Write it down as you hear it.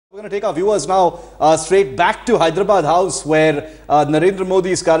We're going to take our viewers now straight back to Hyderabad House, where Narendra Modi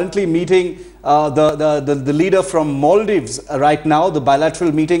is currently meeting the leader from Maldives right now. The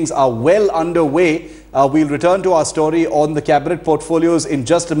bilateral meetings are well underway. We'll return to our story on the cabinet portfolios in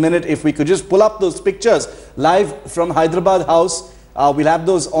just a minute. If we could just pull up those pictures live from Hyderabad House. We'll have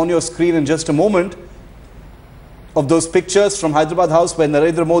those on your screen in just a moment, of those pictures from Hyderabad House where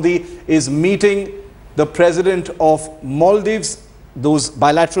Narendra Modi is meeting the president of Maldives. Those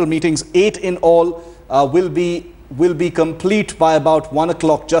bilateral meetings, 8 in all, will be complete by about 1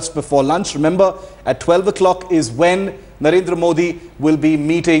 o'clock, just before lunch. Remember, at 12 o'clock is when Narendra Modi will be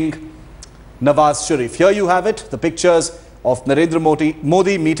meeting Nawaz Sharif. Here you have it, the pictures of Narendra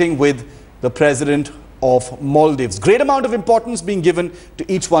Modi meeting with the president of Maldives. Great amount of importance being given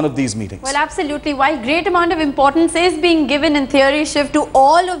to each one of these meetings. Well, absolutely. While great amount of importance is being given in theory, Shiv, to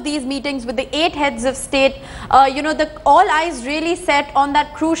all of these meetings with the 8 heads of state, all eyes really set on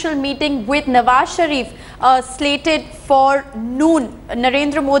that crucial meeting with Nawaz Sharif, slated for noon.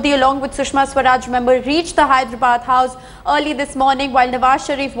 Narendra Modi, along with Sushma Swaraj, remember, reached the Hyderabad House early this morning while Nawaz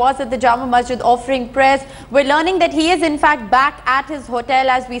Sharif was at the Jama Masjid offering prayers. We're learning that he is in fact back at his hotel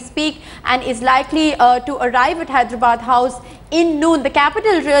as we speak and is likely to arrive at Hyderabad House in noon. The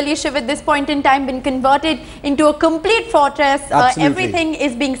capital really, Shiv, at this point in time been converted into a complete fortress. Everything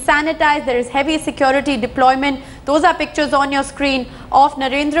is being sanitized. There is heavy security deployment. Those are pictures on your screen of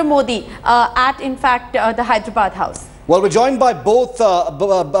Narendra Modi at, in fact, the Hyderabad House. Well, we're joined by both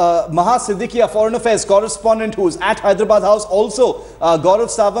Maha Siddiqui, our foreign affairs correspondent, who is at Hyderabad House. Also, Gaurav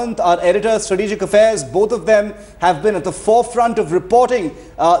Sawant, our editor, strategic affairs. Both of them have been at the forefront of reporting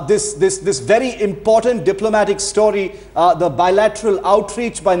this very important diplomatic story, the bilateral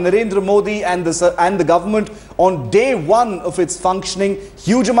outreach by Narendra Modi and the government on day one of its functioning.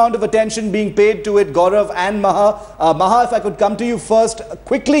 Huge amount of attention being paid to it, Gaurav and Maha. Maha, if I could come to you first,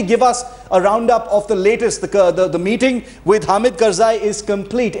 quickly give us a roundup of the latest. The meeting with Hamid Karzai is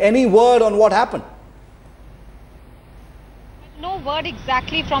complete. Any word on what happened? No word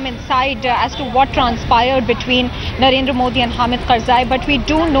exactly from inside as to what transpired between Narendra Modi and Hamid Karzai, but we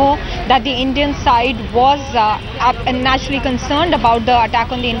do know that the Indian side was naturally concerned about the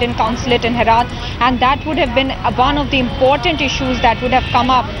attack on the Indian consulate in Herat, and that would have been one of the important issues that would have come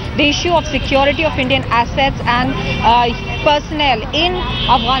up. The issue of security of Indian assets and personnel in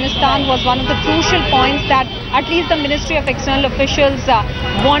Afghanistan was one of the crucial points that at least the Ministry of External Officials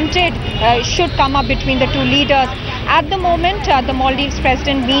wanted should come up between the two leaders. At the moment, the Maldives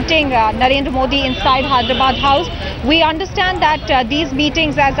president meeting Narendra Modi inside Hyderabad House. We understand that these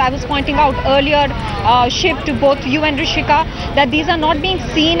meetings, as I was pointing out earlier, Shiv, to both you and Rishika, that these are not being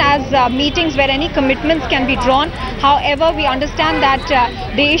seen as meetings where any commitments can be drawn. However, we understand that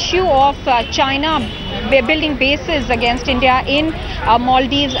the issue of China building bases against India in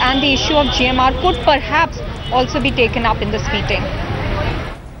Maldives and the issue of GMR could perhaps also be taken up in this meeting.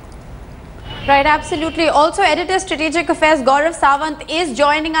 Right, absolutely. Also, editor strategic affairs Gaurav Sawant is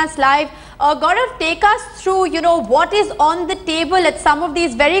joining us live. Gaurav, take us through, what is on the table at some of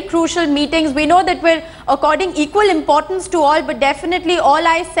these very crucial meetings. We know that we're according equal importance to all, but definitely all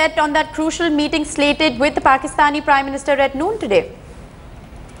eyes set on that crucial meeting slated with the Pakistani Prime Minister at noon today.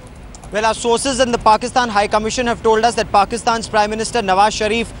 Well, our sources in the Pakistan High Commission have told us that Pakistan's Prime Minister Nawaz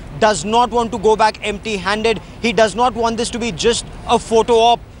Sharif does not want to go back empty-handed. He does not want this to be just a photo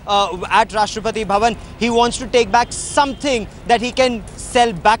op at Rashtrapati Bhavan. He wants to take back something that he can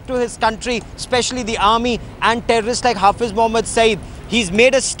sell back to his country, especially the army and terrorists like Hafiz Mohammed Saeed. He's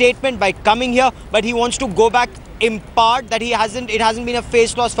made a statement by coming here, but he wants to go back in part that it hasn't been a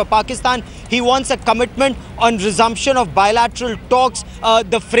face loss for Pakistan. He wants a commitment on resumption of bilateral talks.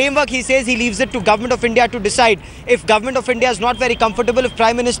 The framework, he says, he leaves it to Government of India to decide. If Government of India is not very comfortable, if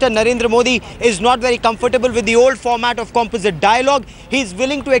Prime Minister Narendra Modi is not very comfortable with the old format of composite dialogue, he's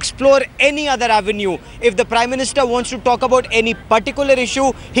willing to explore any other avenue. If the Prime Minister wants to talk about any particular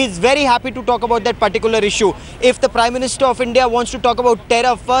issue, he's very happy to talk about that particular issue. If the Prime Minister of India wants to talk about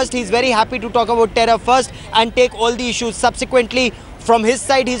terror first, he's very happy to talk about terror first and take all the issues subsequently. From his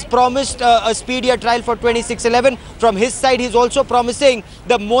side, he's promised a speedier trial for 2611. From his side, he's also promising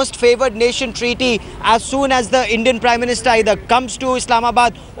the most favored nation treaty as soon as the Indian Prime Minister either comes to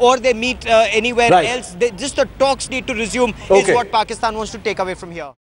Islamabad or they meet anywhere else. Just the talks need to resume is what Pakistan wants to take away from here.